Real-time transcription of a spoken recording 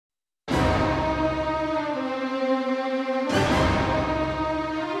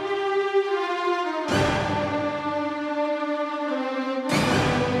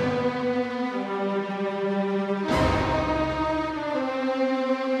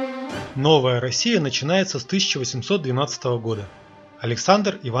Новая Россия начинается с 1812 года.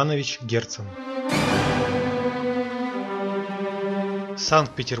 Александр Иванович Герцен. В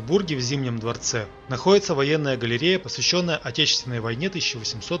Санкт-Петербурге в Зимнем дворце находится военная галерея, посвященная Отечественной войне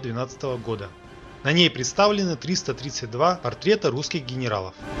 1812 года. На ней представлены 332 портрета русских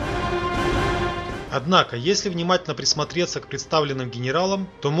генералов. Однако, если внимательно присмотреться к представленным генералам,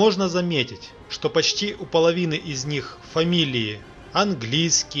 то можно заметить, что почти у половины из них фамилии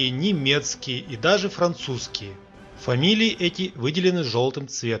английские, немецкие и даже французские. Фамилии эти выделены желтым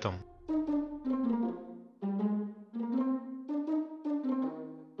цветом.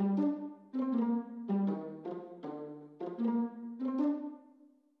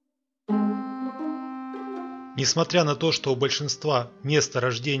 Несмотря на то, что у большинства место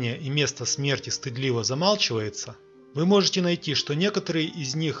рождения и место смерти стыдливо замалчивается, вы можете найти, что некоторые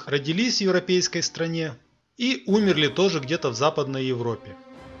из них родились в европейской стране и умерли тоже где-то в Западной Европе,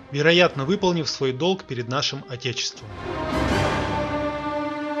 вероятно, выполнив свой долг перед нашим Отечеством.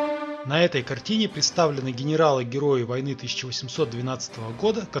 На этой картине представлены генералы-герои войны 1812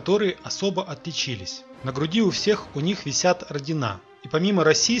 года, которые особо отличились. На груди у всех у них висят ордена. И помимо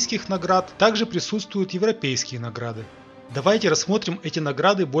российских наград, также присутствуют европейские награды. Давайте рассмотрим эти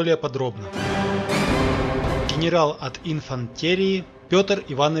награды более подробно. Генерал от инфантерии Петр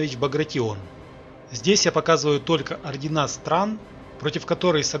Иванович Багратион. Здесь я показываю только ордена стран, против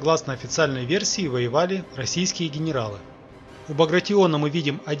которых, согласно официальной версии, воевали российские генералы. У Багратиона мы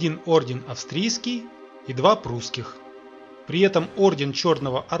видим один орден австрийский и два прусских. При этом орден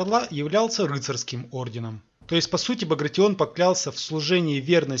Черного Орла являлся рыцарским орденом. То есть, по сути, Багратион поклялся в служении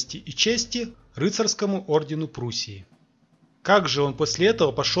верности и чести рыцарскому ордену Пруссии. Как же он после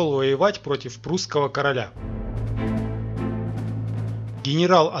этого пошел воевать против прусского короля?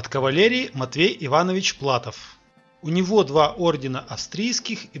 Генерал от кавалерии Матвей Иванович Платов. У него два ордена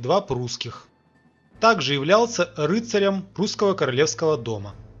австрийских и два прусских. Также являлся рыцарем прусского королевского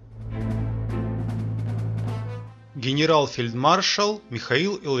дома. Генерал-фельдмаршал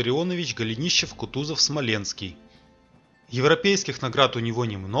Михаил Илларионович Голенищев-Кутузов-Смоленский. Европейских наград у него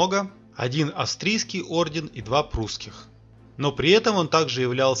немного, один австрийский орден и два прусских. Но при этом он также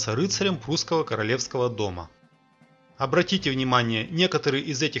являлся рыцарем прусского королевского дома. Обратите внимание, некоторые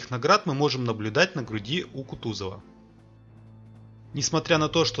из этих наград мы можем наблюдать на груди у Кутузова. Несмотря на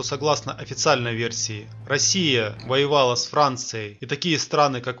то, что согласно официальной версии Россия воевала с Францией и такие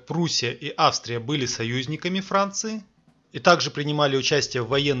страны как Пруссия и Австрия были союзниками Франции и также принимали участие в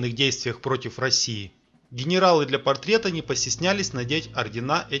военных действиях против России, генералы для портрета не постеснялись надеть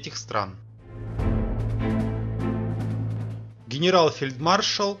ордена этих стран.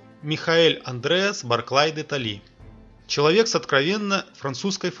 Генерал-фельдмаршал Михаэль Андреас Барклай де Толли. Человек с откровенно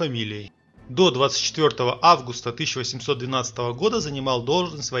французской фамилией. До 24 августа 1812 года занимал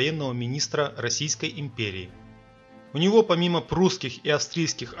должность военного министра Российской империи. У него помимо прусских и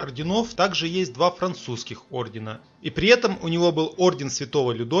австрийских орденов также есть два французских ордена. И при этом у него был орден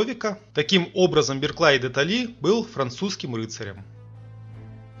Святого Людовика. Таким образом, Барклай де Толли был французским рыцарем.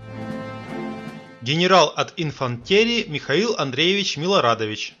 Генерал от инфантерии Михаил Андреевич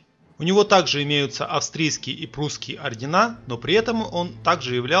Милорадович. У него также имеются австрийские и прусские ордена, но при этом он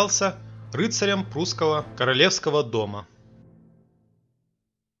также являлся рыцарем прусского королевского дома.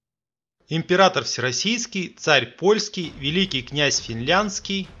 Император Всероссийский, царь польский, великий князь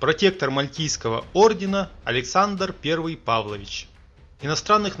финляндский, протектор Мальтийского ордена Александр Первый Павлович.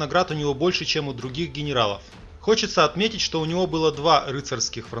 Иностранных наград у него больше, чем у других генералов. Хочется отметить, что у него было два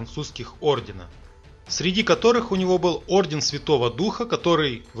рыцарских французских ордена, среди которых у него был орден Святого Духа,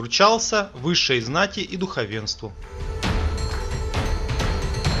 который вручался высшей знати и духовенству.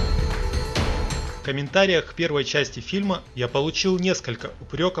 В комментариях к первой части фильма я получил несколько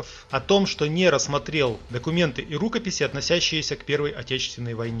упреков о том, что не рассмотрел документы и рукописи, относящиеся к Первой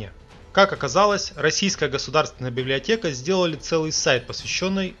Отечественной войне. Как оказалось, Российская государственная библиотека сделали целый сайт,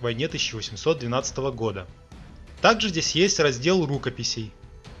 посвященный войне 1812 года. Также здесь есть раздел рукописей,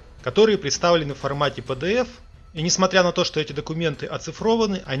 которые представлены в формате PDF, и несмотря на то, что эти документы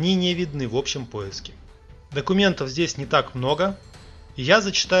оцифрованы, они не видны в общем поиске. Документов здесь не так много, и я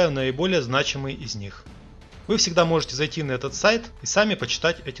зачитаю наиболее значимые из них. Вы всегда можете зайти на этот сайт и сами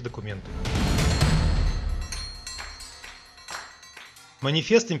почитать эти документы.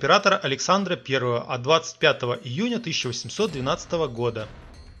 Манифест императора Александра Первого от 25 июня 1812 года.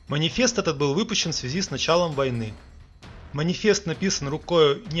 Манифест этот был выпущен в связи с началом войны. Манифест написан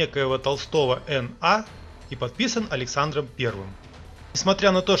рукой некоего Толстого Н.А. и подписан Александром Первым.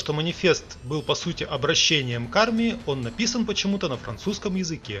 Несмотря на то, что манифест был по сути обращением к армии, он написан почему-то на французском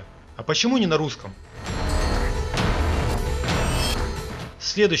языке. А почему не на русском?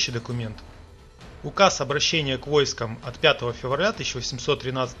 Следующий документ. Указ обращения к войскам от 5 февраля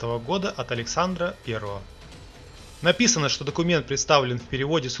 1813 года от Александра Первого. Написано, что документ представлен в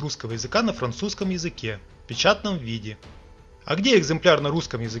переводе с русского языка на французском языке, в печатном виде. А где экземпляр на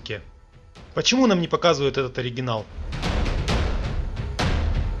русском языке? Почему нам не показывают этот оригинал?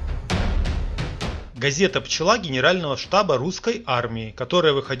 Газета «Пчела» Генерального штаба русской армии,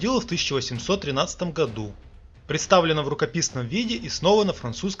 которая выходила в 1813 году. Представлена в рукописном виде и снова на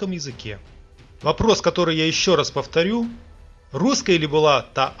французском языке. Вопрос, который я еще раз повторю: русской ли была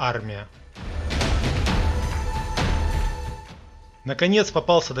та армия? Наконец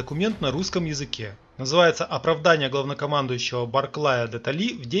попался документ на русском языке. Называется «Оправдание главнокомандующего Барклая де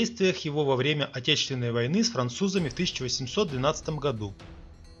Толли в действиях его во время Отечественной войны с французами в 1812 году».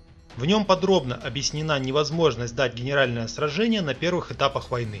 В нем подробно объяснена невозможность дать генеральное сражение на первых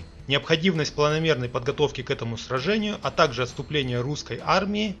этапах войны, необходимость планомерной подготовки к этому сражению, а также отступление русской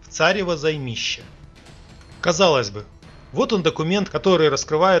армии в царево займище. Казалось бы, вот он документ, который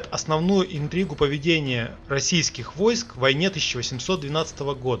раскрывает основную интригу поведения российских войск в войне 1812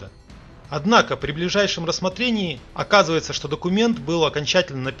 года. Однако при ближайшем рассмотрении оказывается, что документ был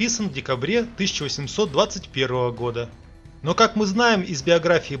окончательно написан в декабре 1821 года. Но как мы знаем из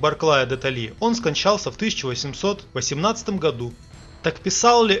биографии Барклая де Толли, он скончался в 1818 году. Так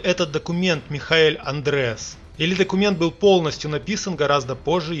писал ли этот документ Михаэль Андреас? Или документ был полностью написан гораздо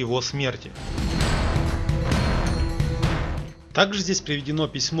позже его смерти? Также здесь приведено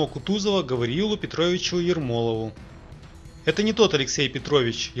письмо Кутузова Гавриилу Петровичу Ермолову. Это не тот Алексей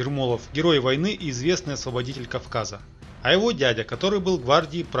Петрович Ермолов, герой войны и известный освободитель Кавказа, а его дядя, который был в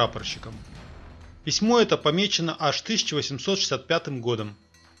гвардии прапорщиком. Письмо это помечено аж 1865 годом.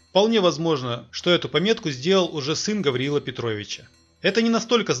 Вполне возможно, что эту пометку сделал уже сын Гавриила Петровича. Это не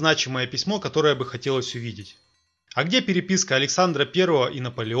настолько значимое письмо, которое бы хотелось увидеть. А где переписка Александра Первого и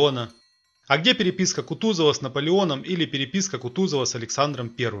Наполеона? А где переписка Кутузова с Наполеоном или переписка Кутузова с Александром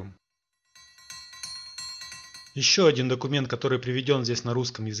Первым? Еще один документ, который приведен здесь на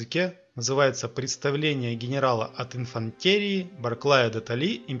русском языке, называется «Представление генерала от инфантерии Барклая де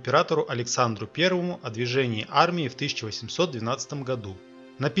Толли императору Александру Первому о движении армии в 1812 году».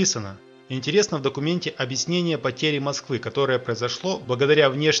 Написано: интересно в документе объяснение потери Москвы, которое произошло благодаря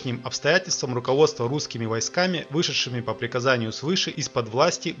внешним обстоятельствам руководства русскими войсками, вышедшими по приказанию свыше из-под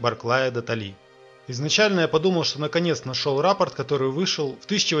власти Барклая де Толли. Изначально я подумал, что наконец нашел рапорт, который вышел в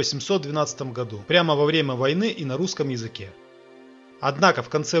 1812 году, прямо во время войны и на русском языке. Однако в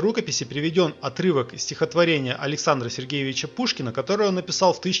конце рукописи приведен отрывок из стихотворения Александра Сергеевича Пушкина, которое он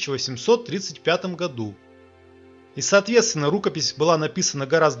написал в 1835 году. И соответственно рукопись была написана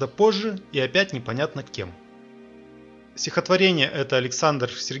гораздо позже и опять непонятно кем. Стихотворение это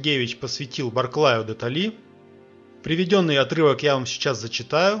Александр Сергеевич посвятил Барклаю де Толли. Приведенный отрывок я вам сейчас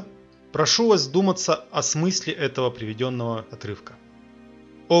зачитаю. Прошу вас задуматься о смысле этого приведенного отрывка.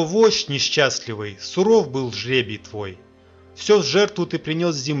 «О вождь несчастливый, суров был жребий твой, все в жертву ты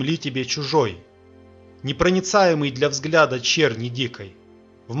принес земли тебе чужой, непроницаемый для взгляда черни дикой,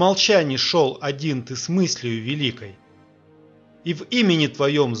 в молчании шел один ты с мыслью великой, и в имени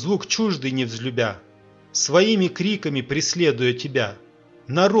твоем звук чуждый не взлюбя, своими криками преследуя тебя,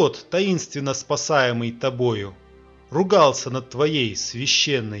 народ, таинственно спасаемый тобою, ругался над твоей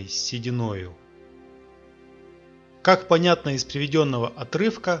священной сединою». Как понятно из приведенного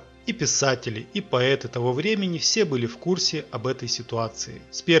отрывка, и писатели, и поэты того времени все были в курсе об этой ситуации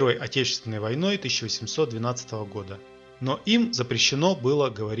с Первой Отечественной войной 1812 года, но им запрещено было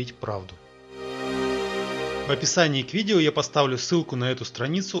говорить правду. В описании к видео я поставлю ссылку на эту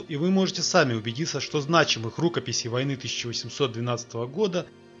страницу, и вы можете сами убедиться, что значимых рукописей войны 1812 года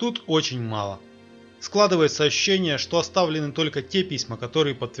тут очень мало. Складывается ощущение, что оставлены только те письма,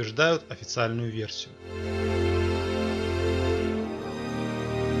 которые подтверждают официальную версию.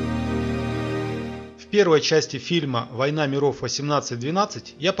 В первой части фильма «Война, миров»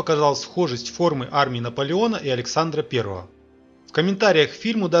 1812 я показал схожесть формы армии Наполеона и Александра Первого. В комментариях к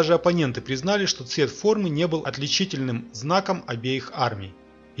фильму даже оппоненты признали, что цвет формы не был отличительным знаком обеих армий.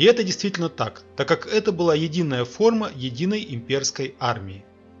 И это действительно так, так как это была единая форма единой имперской армии.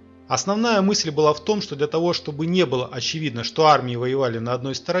 Основная мысль была в том, что для того, чтобы не было очевидно, что армии воевали на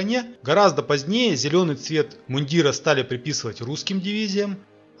одной стороне, гораздо позднее зеленый цвет мундира стали приписывать русским дивизиям,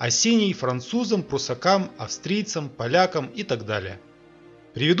 а синий – французам, прусакам, австрийцам, полякам и так далее.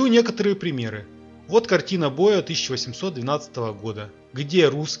 Приведу некоторые примеры. Вот картина боя 1812 года. Где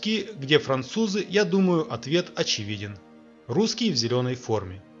русские, где французы, я думаю, ответ очевиден. Русские в зеленой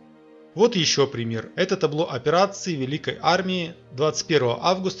форме. Вот еще пример. Это табло операций Великой армии 21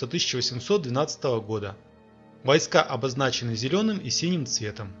 августа 1812 года. Войска обозначены зеленым и синим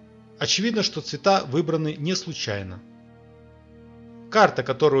цветом. Очевидно, что цвета выбраны не случайно. Карта,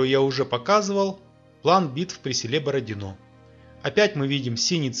 которую я уже показывал, план битв при селе Бородино. Опять мы видим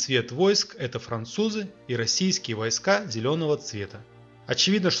синий цвет войск, это французы, и российские войска зеленого цвета.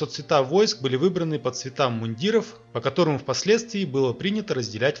 Очевидно, что цвета войск были выбраны по цветам мундиров, по которым впоследствии было принято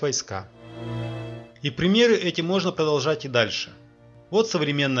разделять войска. И примеры эти можно продолжать и дальше. Вот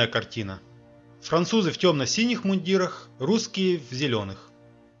современная картина. Французы в темно-синих мундирах, русские в зеленых.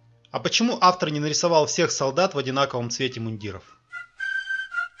 А почему автор не нарисовал всех солдат в одинаковом цвете мундиров?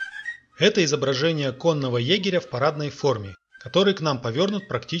 Это изображение конного егеря в парадной форме, который к нам повернут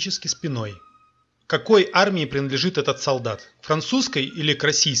практически спиной. К какой армии принадлежит этот солдат? К французской или к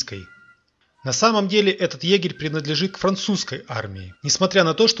российской? На самом деле этот егерь принадлежит к французской армии, несмотря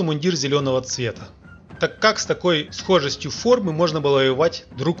на то, что мундир зеленого цвета. Так как с такой схожестью формы можно было воевать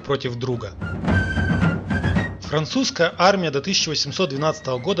друг против друга? Французская армия до 1812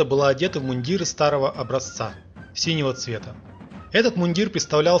 года была одета в мундиры старого образца, синего цвета. Этот мундир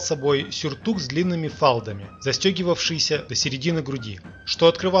представлял собой сюртук с длинными фалдами, застегивавшийся до середины груди, что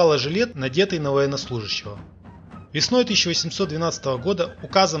открывало жилет, надетый на военнослужащего. Весной 1812 года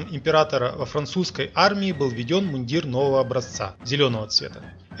указом императора во французской армии был введен мундир нового образца, зеленого цвета.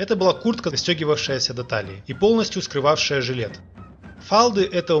 Это была куртка, застегивавшаяся до талии и полностью скрывавшая жилет. Фалды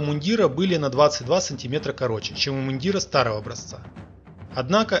этого мундира были на 22 см короче, чем у мундира старого образца.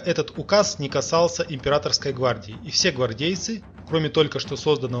 Однако этот указ не касался императорской гвардии, и все гвардейцы, кроме только что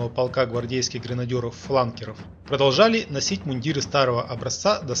созданного полка гвардейских гренадеров-фланкеров, продолжали носить мундиры старого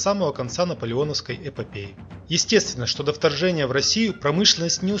образца до самого конца наполеоновской эпопеи. Естественно, что до вторжения в Россию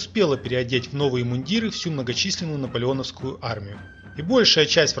промышленность не успела переодеть в новые мундиры всю многочисленную наполеоновскую армию, и большая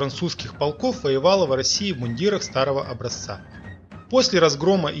часть французских полков воевала в России в мундирах старого образца. После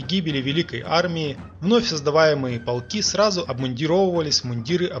разгрома и гибели Великой армии вновь создаваемые полки сразу обмундировывались в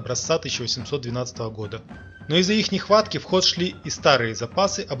мундиры образца 1812 года. Но из-за их нехватки в ход шли и старые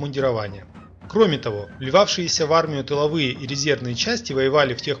запасы обмундирования. Кроме того, вливавшиеся в армию тыловые и резервные части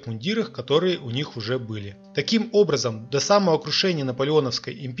воевали в тех мундирах, которые у них уже были. Таким образом, до самого крушения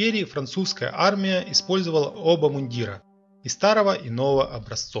Наполеоновской империи французская армия использовала оба мундира – и старого, и нового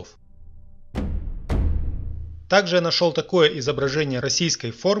образцов. Также я нашел такое изображение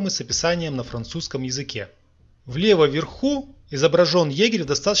российской формы с описанием на французском языке. Влево вверху изображен егерь в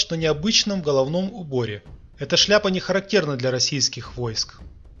достаточно необычном головном уборе. Эта шляпа не характерна для российских войск.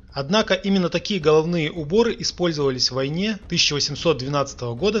 Однако именно такие головные уборы использовались в войне 1812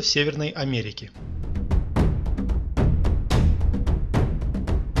 года в Северной Америке.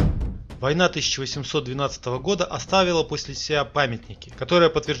 Война 1812 года оставила после себя памятники, которые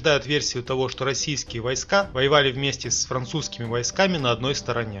подтверждают версию того, что российские войска воевали вместе с французскими войсками на одной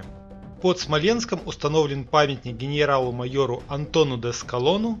стороне. Под Смоленском установлен памятник генералу-майору Антону де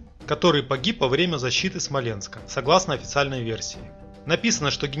Скалону, который погиб во время защиты Смоленска, согласно официальной версии. Написано,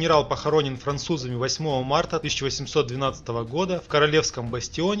 что генерал похоронен французами 8 марта 1812 года в Королевском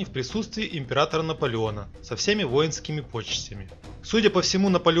бастионе в присутствии императора Наполеона со всеми воинскими почестями. Судя по всему,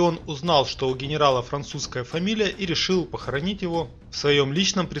 Наполеон узнал, что у генерала французская фамилия, и решил похоронить его в своем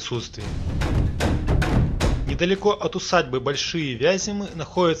личном присутствии. Недалеко от усадьбы Большие Вяземы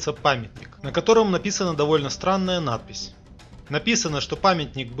находится памятник, на котором написана довольно странная надпись. Написано, что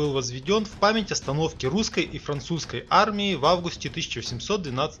памятник был возведен в память остановки русской и французской армии в августе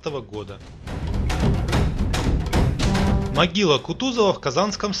 1812 года. Могила Кутузова в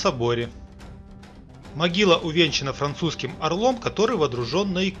Казанском соборе. Могила увенчана французским орлом, который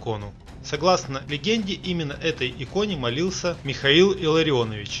водружен на икону. Согласно легенде, именно этой иконе молился Михаил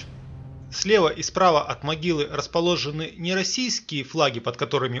Илларионович. Слева и справа от могилы расположены не российские флаги, под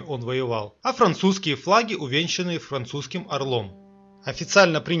которыми он воевал, а французские флаги, увенчанные французским орлом.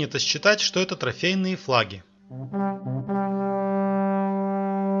 Официально принято считать, что это трофейные флаги.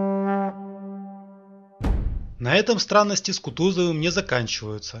 На этом странности с Кутузовым не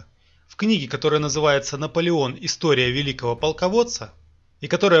заканчиваются. В книге, которая называется «Наполеон. История великого полководца», и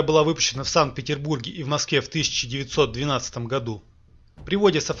которая была выпущена в Санкт-Петербурге и в Москве в 1912 году,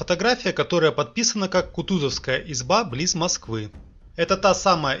 приводится фотография, которая подписана как «Кутузовская изба близ Москвы». Это та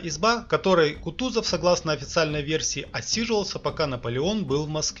самая изба, в которой Кутузов, согласно официальной версии, отсиживался, пока Наполеон был в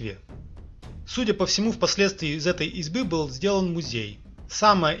Москве. Судя по всему, впоследствии из этой избы был сделан музей.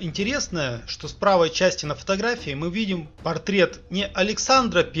 Самое интересное, что с правой части на фотографии мы видим портрет не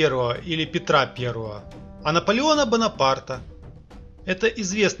Александра Первого или Петра Первого, а Наполеона Бонапарта. Это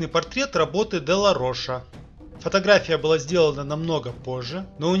известный портрет работы де ла Роша. Фотография была сделана намного позже,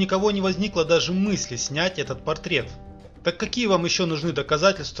 но у никого не возникло даже мысли снять этот портрет. Так какие вам еще нужны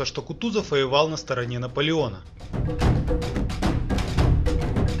доказательства, что Кутузов воевал на стороне Наполеона?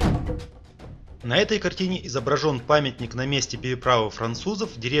 На этой картине изображен памятник на месте переправы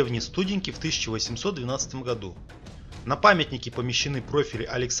французов в деревне Студеньки в 1812 году. На памятнике помещены профили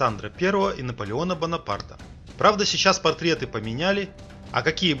Александра Первого и Наполеона Бонапарта. Правда, сейчас портреты поменяли, а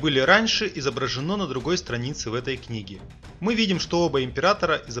какие были раньше, изображено на другой странице в этой книге. Мы видим, что оба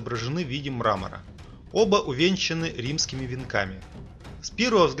императора изображены в виде мрамора. Оба увенчаны римскими венками. С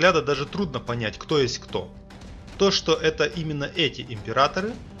первого взгляда даже трудно понять, кто есть кто. То, что это именно эти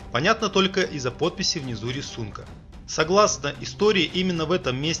императоры, понятно только из-за подписи внизу рисунка. Согласно истории, именно в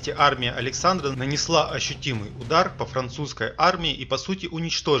этом месте армия Александра нанесла ощутимый удар по французской армии и по сути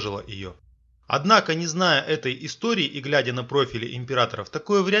уничтожила ее. Однако, не зная этой истории и глядя на профили императоров,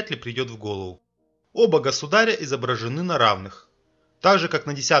 такое вряд ли придет в голову. Оба государя изображены на равных, так же как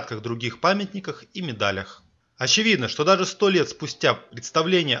на десятках других памятниках и медалях. Очевидно, что даже 100 лет спустя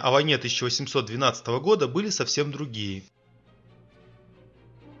представления о войне 1812 года были совсем другие.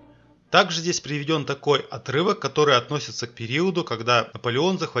 Также здесь приведен такой отрывок, который относится к периоду, когда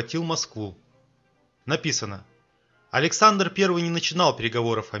Наполеон захватил Москву. Написано: Александр I не начинал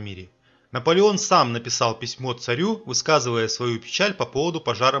переговоров о мире. Наполеон сам написал письмо царю, высказывая свою печаль по поводу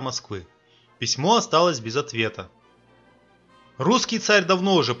пожара Москвы. Письмо осталось без ответа. Русский царь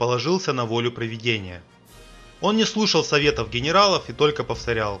давно уже положился на волю провидения. Он не слушал советов генералов и только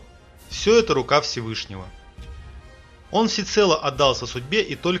повторял: «Все это рука Всевышнего». Он всецело отдался судьбе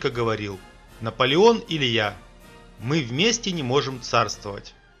и только говорил: «Наполеон или я? Мы вместе не можем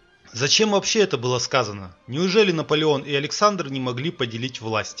царствовать». Зачем вообще это было сказано? Неужели Наполеон и Александр не могли поделить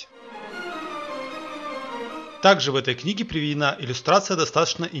власть? Также в этой книге приведена иллюстрация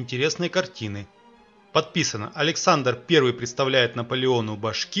достаточно интересной картины. Подписано: Александр I представляет Наполеону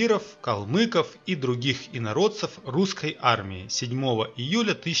башкиров, калмыков и других инородцев русской армии 7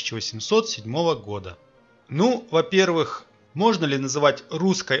 июля 1807 года. Ну, во-первых, можно ли называть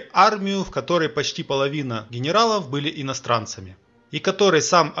русской армию, в которой почти половина генералов были иностранцами, и которой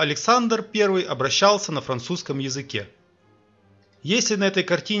сам Александр I обращался на французском языке? Если на этой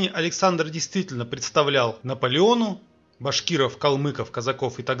картине Александр действительно представлял Наполеону башкиров, калмыков,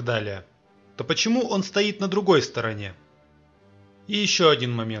 казаков и так далее, то почему он стоит на другой стороне? И еще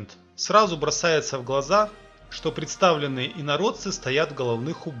один момент. Сразу бросается в глаза, что представленные инородцы стоят в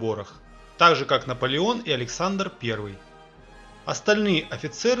головных уборах, так же как Наполеон и Александр I. Остальные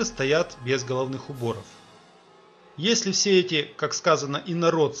офицеры стоят без головных уборов. Если все эти, как сказано,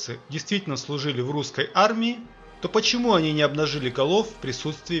 инородцы действительно служили в русской армии, то почему они не обнажили голов в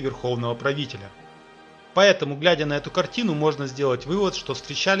присутствии верховного правителя? Поэтому, глядя на эту картину, можно сделать вывод, что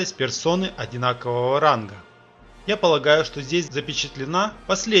встречались персоны одинакового ранга. Я полагаю, что здесь запечатлена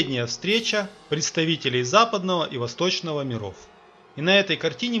последняя встреча представителей западного и восточного миров. И на этой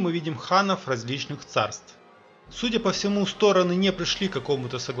картине мы видим ханов различных царств. Судя по всему, стороны не пришли к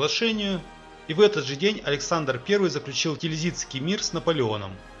какому-то соглашению, и в этот же день Александр I заключил Тильзитский мир с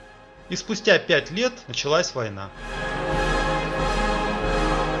Наполеоном. И спустя 5 лет началась война.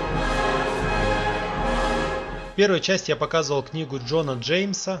 В первой части я показывал книгу Джона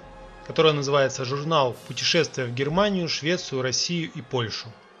Джеймса, которая называется «Журнал путешествия в Германию, Швецию, Россию и Польшу».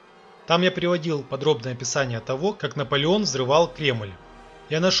 Там я приводил подробное описание того, как Наполеон взрывал Кремль.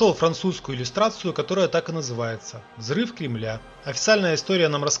 Я нашел французскую иллюстрацию, которая так и называется «Взрыв Кремля». Официальная история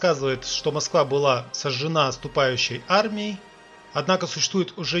нам рассказывает, что Москва была сожжена отступающей армией, однако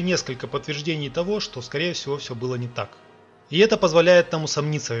существует уже несколько подтверждений того, что скорее всего все было не так. И это позволяет нам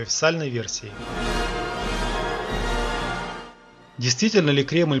усомниться в официальной версии. Действительно ли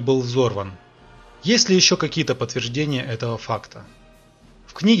Кремль был взорван? Есть ли еще какие-то подтверждения этого факта?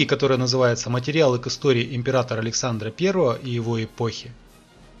 В книге, которая называется «Материалы к истории императора Александра I и его эпохи»,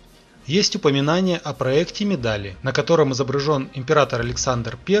 есть упоминание о проекте медали, на котором изображен император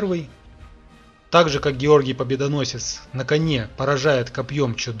Александр I, так же как Георгий Победоносец на коне поражает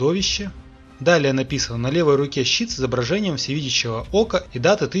копьем чудовище. Далее написано: на левой руке щит с изображением всевидящего ока и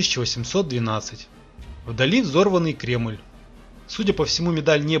даты 1812. Вдали взорванный Кремль. Судя по всему,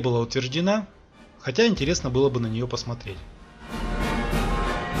 медаль не была утверждена, хотя интересно было бы на нее посмотреть.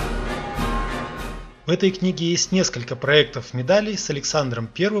 В этой книге есть несколько проектов медалей с Александром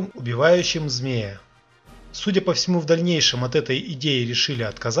I, убивающим змея. Судя по всему, в дальнейшем от этой идеи решили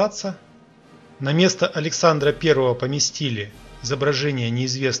отказаться. На место Александра I поместили изображение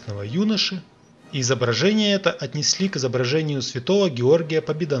неизвестного юноши, и изображение это отнесли к изображению святого Георгия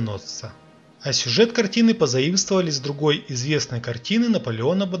Победоносца. А сюжет картины позаимствовали с другой известной картины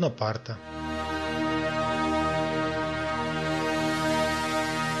Наполеона Бонапарта.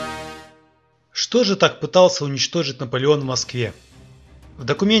 Что же так пытался уничтожить Наполеон в Москве? В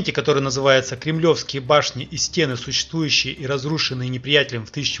документе, который называется «Кремлевские башни и стены, существующие и разрушенные неприятелем в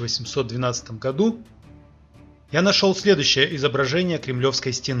 1812 году», я нашел следующее изображение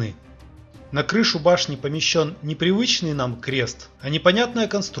Кремлевской стены. На крышу башни помещен непривычный нам крест, а непонятная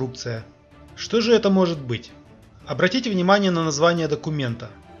конструкция. Что же это может быть? Обратите внимание на название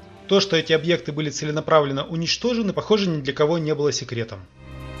документа. То, что эти объекты были целенаправленно уничтожены, похоже, ни для кого не было секретом.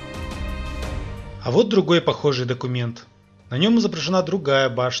 А вот другой похожий документ. На нем изображена другая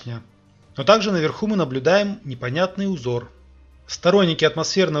башня. Но также наверху мы наблюдаем непонятный узор. Сторонники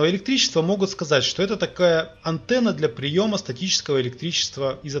атмосферного электричества могут сказать, что это такая антенна для приема статического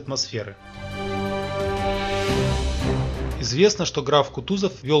электричества из атмосферы. Известно, что граф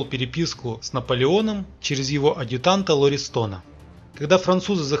Кутузов вел переписку с Наполеоном через его адъютанта Лористона. Когда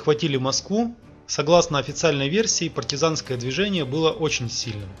французы захватили Москву, согласно официальной версии, партизанское движение было очень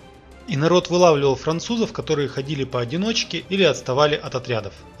сильным. И народ вылавливал французов, которые ходили поодиночке или отставали от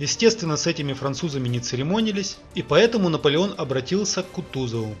отрядов. Естественно, с этими французами не церемонились, и поэтому Наполеон обратился к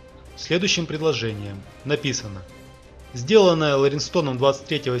Кутузову с следующим предложением. Написано: сделанное Лористоном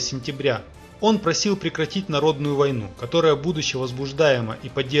 23 сентября, он просил прекратить народную войну, которая, будучи возбуждаема и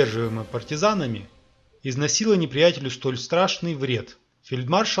поддерживаема партизанами, износила неприятелю столь страшный вред.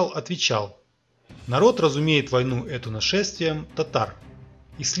 Фельдмаршал отвечал: народ разумеет войну эту нашествием татар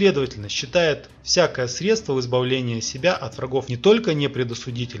и, следовательно, считает всякое средство в избавлении себя от врагов не только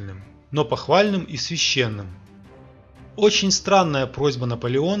непредосудительным, но похвальным и священным. Очень странная просьба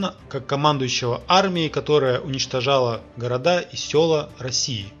Наполеона, как командующего армией, которая уничтожала города и села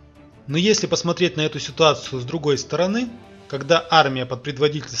России. Но если посмотреть на эту ситуацию с другой стороны, когда армия под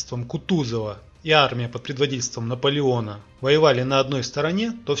предводительством Кутузова и армия под предводительством Наполеона воевали на одной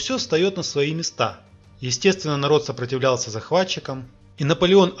стороне, то все встает на свои места. Естественно, народ сопротивлялся захватчикам, и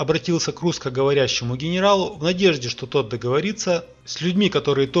Наполеон обратился к русскоговорящему генералу в надежде, что тот договорится с людьми,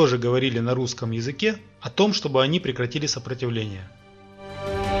 которые тоже говорили на русском языке, о том, чтобы они прекратили сопротивление.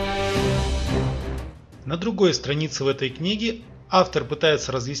 На другой странице в этой книге автор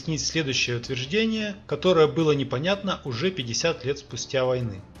пытается разъяснить следующее утверждение, которое было непонятно уже 50 лет спустя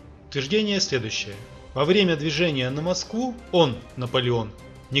войны. Утверждение следующее. Во время движения на Москву он, Наполеон,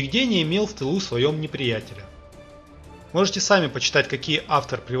 нигде не имел в тылу своем неприятеля. Можете сами почитать, какие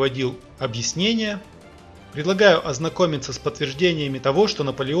автор приводил объяснения. Предлагаю ознакомиться с подтверждениями того, что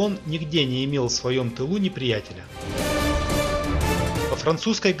Наполеон нигде не имел в своем тылу неприятеля. Во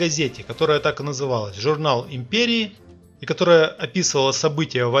французской газете, которая так и называлась «Журнал империи», и которая описывала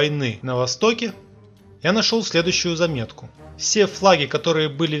события войны на Востоке, я нашел следующую заметку. Все флаги, которые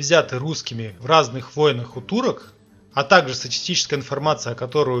были взяты русскими в разных войнах у турок, а также статистическая информация,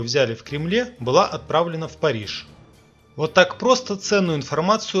 которую взяли в Кремле, была отправлена в Париж. Вот так просто ценную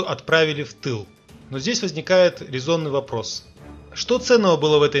информацию отправили в тыл. Но здесь возникает резонный вопрос. Что ценного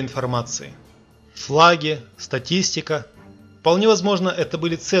было в этой информации? Флаги, статистика. Вполне возможно, это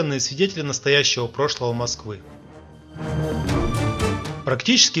были ценные свидетели настоящего прошлого Москвы.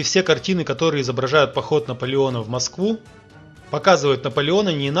 Практически все картины, которые изображают поход Наполеона в Москву, показывают Наполеона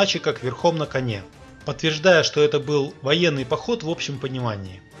не иначе, как верхом на коне, подтверждая, что это был военный поход в общем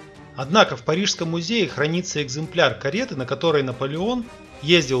понимании. Однако в Парижском музее хранится экземпляр кареты, на которой Наполеон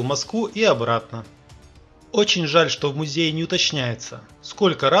ездил в Москву и обратно. Очень жаль, что в музее не уточняется,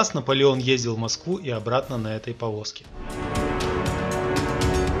 сколько раз Наполеон ездил в Москву и обратно на этой повозке.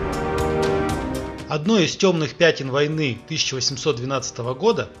 Одной из темных пятен войны 1812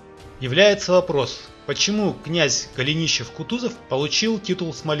 года является вопрос, почему князь Голенищев-Кутузов получил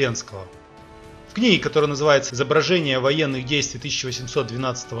титул Смоленского. В книге, которая называется «Изображение военных действий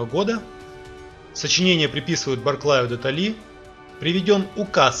 1812 года», сочинение приписывают Барклаю де Толли, приведен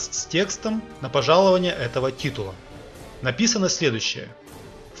указ с текстом на пожалование этого титула. Написано следующее.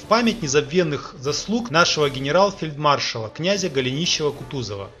 В память незабвенных заслуг нашего генерал-фельдмаршала князя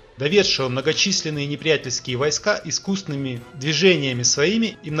Голенищева-Кутузова, доведшего многочисленные неприятельские войска искусными движениями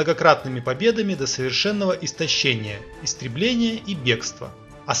своими и многократными победами до совершенного истощения, истребления и бегства.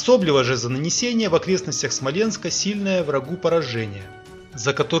 Особливо же за нанесение в окрестностях Смоленска сильное врагу поражение,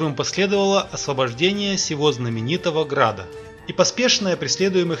 за которым последовало освобождение сего знаменитого града и поспешное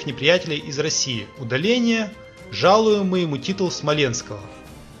преследуемых неприятелей из России, удаление, жалуемый ему титул Смоленского.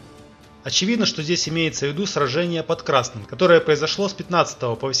 Очевидно, что здесь имеется в виду сражение под Красным, которое произошло с 15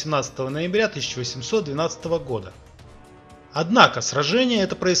 по 18 ноября 1812 года. Однако сражение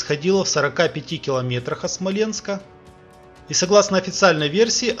это происходило в 45 километрах от Смоленска, и согласно официальной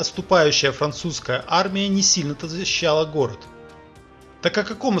версии, отступающая французская армия не сильно-то защищала город. Так о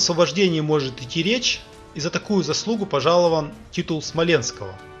каком освобождении может идти речь, и за такую заслугу пожалован титул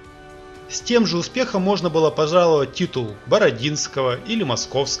Смоленского? С тем же успехом можно было пожаловать титул Бородинского или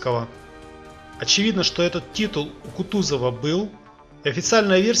Московского. Очевидно, что этот титул у Кутузова был, и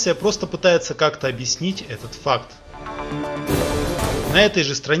официальная версия просто пытается как-то объяснить этот факт. На этой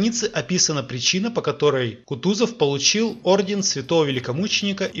же странице описана причина, по которой Кутузов получил орден святого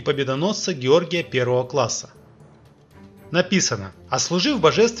великомученика и победоносца Георгия первого класса. Написано: «Ослужив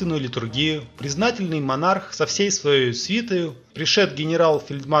божественную литургию, признательный монарх со всей своей свитою, пришед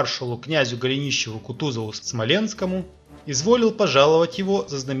генерал-фельдмаршалу князю Голенищеву Кутузову Смоленскому, изволил пожаловать его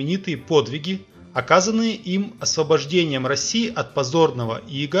за знаменитые подвиги, оказанные им освобождением России от позорного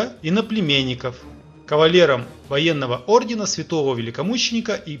ига иноплеменников, кавалером военного ордена святого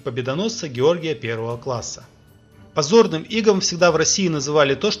великомученика и победоносца Георгия первого класса». Позорным игом всегда в России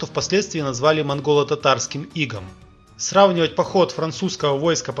называли то, что впоследствии назвали монголо-татарским игом. Сравнивать поход французского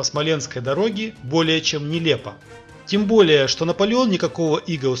войска по Смоленской дороге более чем нелепо. Тем более, что Наполеон никакого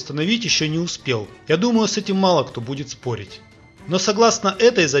ига установить еще не успел. Я думаю, с этим мало кто будет спорить. Но согласно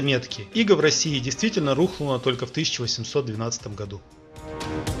этой заметке, ига в России действительно рухнула только в 1812 году.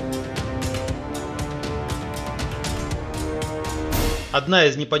 Одна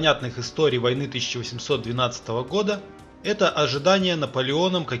из непонятных историй войны 1812 года – это ожидание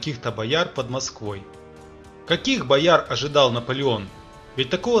Наполеоном каких-то бояр под Москвой. Каких бояр ожидал Наполеон? Ведь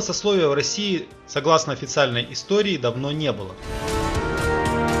такого сословия в России, согласно официальной истории, давно не было.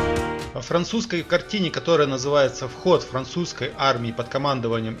 Во французской картине, которая называется «Вход французской армии под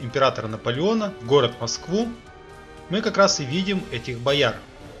командованием императора Наполеона в город Москву», мы как раз и видим этих бояр.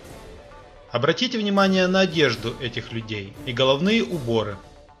 Обратите внимание на одежду этих людей и головные уборы.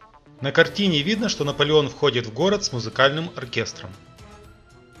 На картине видно, что Наполеон входит в город с музыкальным оркестром.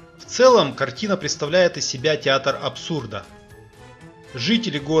 В целом, картина представляет из себя театр абсурда.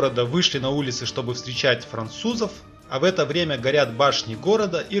 Жители города вышли на улицы, чтобы встречать французов, а в это время горят башни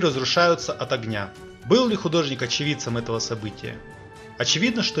города и разрушаются от огня. Был ли художник очевидцем этого события?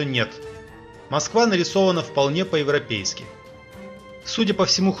 Очевидно, что нет. Москва нарисована вполне по-европейски. Судя по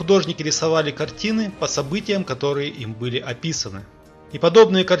всему, художники рисовали картины по событиям, которые им были описаны. И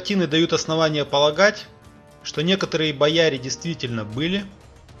подобные картины дают основания полагать, что некоторые бояре действительно были,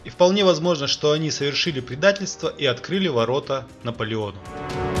 и вполне возможно, что они совершили предательство и открыли ворота Наполеону.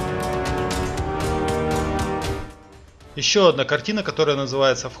 Еще одна картина, которая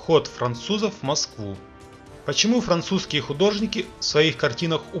называется «Вход французов в Москву». Почему французские художники в своих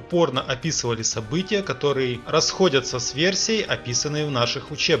картинах упорно описывали события, которые расходятся с версией, описанной в наших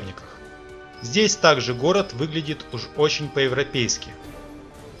учебниках? Здесь также город выглядит уж очень по-европейски.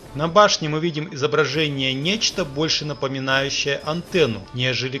 На башне мы видим изображение нечто больше напоминающее антенну,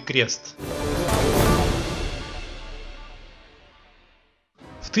 нежели крест.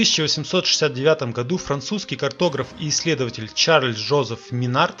 В 1869 году французский картограф и исследователь Чарльз Жозеф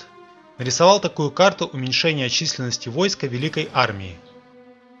Минард нарисовал такую карту уменьшения численности войска Великой армии,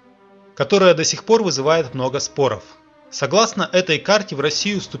 которая до сих пор вызывает много споров. Согласно этой карте в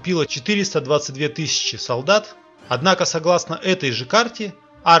Россию вступило 422 тысячи солдат, однако согласно этой же карте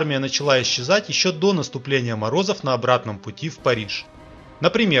армия начала исчезать еще до наступления морозов на обратном пути в Париж.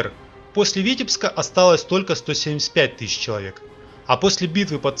 Например, после Витебска осталось только 175 тысяч человек, а после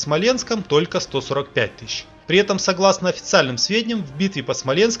битвы под Смоленском только 145 тысяч. При этом, согласно официальным сведениям, в битве под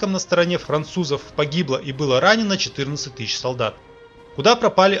Смоленском на стороне французов погибло и было ранено 14 тысяч солдат. Куда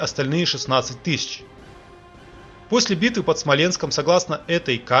пропали остальные 16 тысяч? После битвы под Смоленском, согласно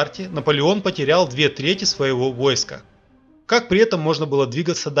этой карте, Наполеон потерял 2/3 своего войска. Как при этом можно было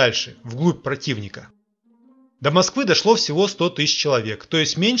двигаться дальше, вглубь противника? До Москвы дошло всего 100 тысяч человек, то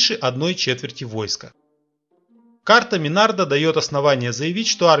есть меньше 1/4 войска. Карта Минарда дает основание заявить,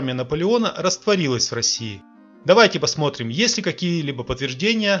 что армия Наполеона растворилась в России. Давайте посмотрим, есть ли какие-либо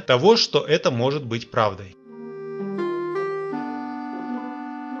подтверждения того, что это может быть правдой.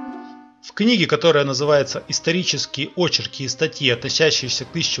 В книге, которая называется «Исторические очерки и статьи, относящиеся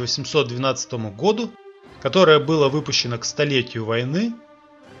к 1812 году», которая была выпущена к столетию войны,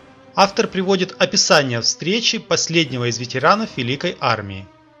 автор приводит описание встречи последнего из ветеранов Великой армии.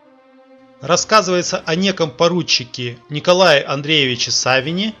 Рассказывается о неком поручике Николае Андреевиче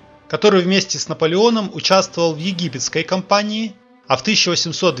Савине, который вместе с Наполеоном участвовал в египетской кампании, а в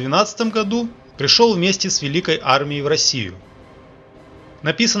 1812 году пришел вместе с Великой армией в Россию.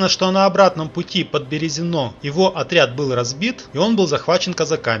 Написано, что на обратном пути под Березино его отряд был разбит и он был захвачен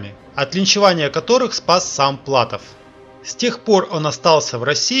казаками, от линчевания которых спас сам Платов. С тех пор он остался в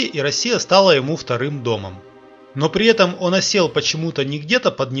России, и Россия стала ему вторым домом. Но при этом он осел почему-то не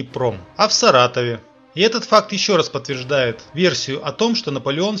где-то под Днепром, а в Саратове. И этот факт еще раз подтверждает версию о том, что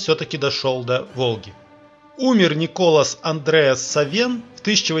Наполеон все-таки дошел до Волги. Умер Николас Андреас Савен в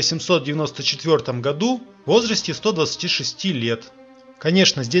 1894 году в возрасте 126 лет.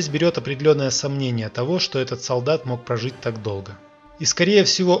 Конечно, здесь берет определенное сомнение того, что этот солдат мог прожить так долго. И скорее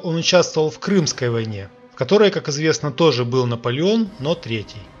всего он участвовал в Крымской войне, в которой, как известно, тоже был Наполеон, но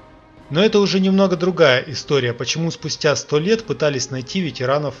третий. Но это уже немного другая история, почему спустя 100 лет пытались найти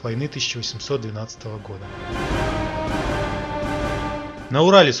ветеранов войны 1812 года. На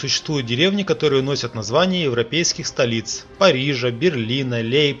Урале существуют деревни, которые носят названия европейских столиц – Парижа, Берлина,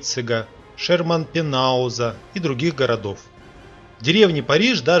 Лейпцига, Шерманпенауза и других городов. В деревне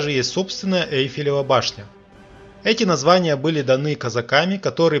Париж даже есть собственная Эйфелева башня. Эти названия были даны казаками,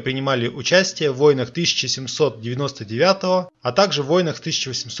 которые принимали участие в войнах 1799, а также в войнах с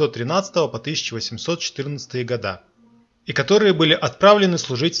 1813 по 1814 года, и которые были отправлены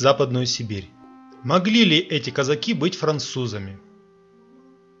служить в Западную Сибирь. Могли ли эти казаки быть французами?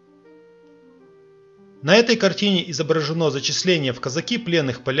 На этой картине изображено зачисление в казаки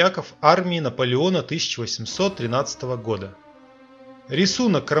пленных поляков армии Наполеона 1813 года.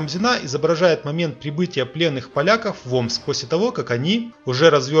 Рисунок Карамзина изображает момент прибытия пленных поляков в Омск после того, как они, уже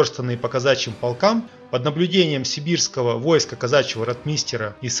разверстанные по казачьим полкам, под наблюдением сибирского войска казачьего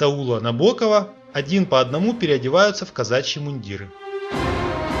ротмистера Исаула Набокова, один по одному переодеваются в казачьи мундиры.